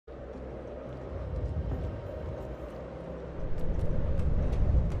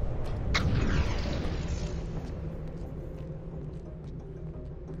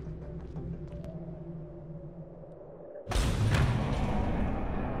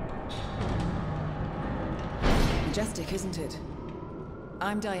Majestic, isn't it?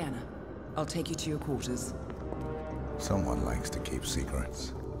 I'm Diana. I'll take you to your quarters. Someone likes to keep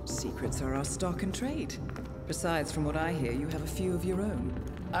secrets. Secrets are our stock and trade. Besides, from what I hear, you have a few of your own.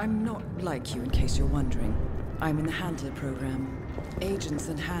 I'm not like you, in case you're wondering. I'm in the Handler program. Agents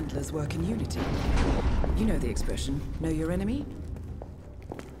and handlers work in unity. You know the expression, know your enemy?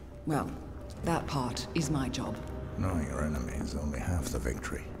 Well, that part is my job. Knowing your enemy is only half the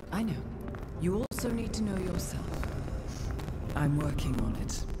victory. I know. You also need to know yourself. I'm working on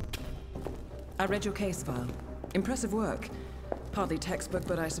it. I read your case file. Impressive work. Hardly textbook,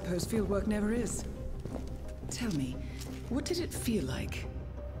 but I suppose fieldwork never is. Tell me, what did it feel like,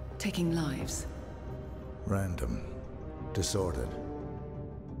 taking lives? Random. Disordered.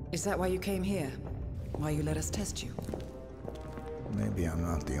 Is that why you came here? Why you let us test you? Maybe I'm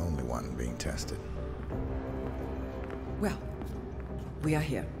not the only one being tested. Well, we are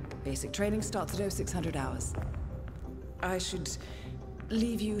here. Basic training starts at 0600 hours. I should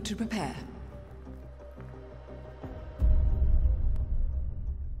leave you to prepare.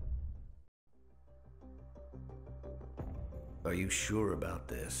 Are you sure about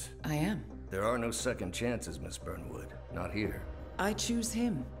this? I am. There are no second chances, Miss Burnwood. Not here. I choose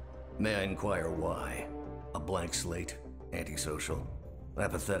him. May I inquire why? A blank slate? Antisocial?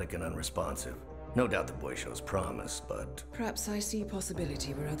 Apathetic and unresponsive? No doubt the boy shows promise, but... Perhaps I see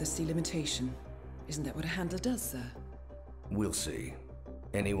possibility where others see limitation. Isn't that what a handler does, sir? We'll see.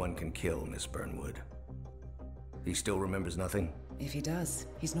 Anyone can kill Miss Burnwood. He still remembers nothing? If he does,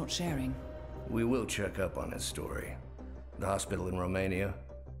 he's not sharing. We will check up on his story. The hospital in Romania.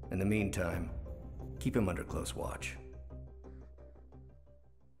 In the meantime, keep him under close watch.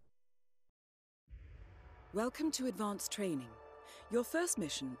 Welcome to advanced training. Your first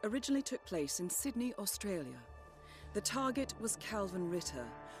mission originally took place in Sydney, Australia. The target was Calvin Ritter,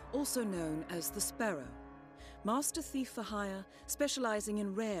 also known as the Sparrow. Master thief for hire, specializing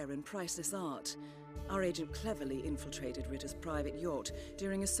in rare and priceless art. Our agent cleverly infiltrated Ritter's private yacht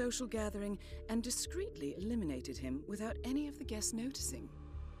during a social gathering and discreetly eliminated him without any of the guests noticing.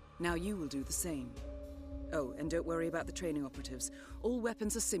 Now you will do the same. Oh, and don't worry about the training operatives. All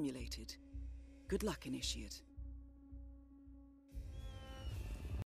weapons are simulated. Good luck, Initiate.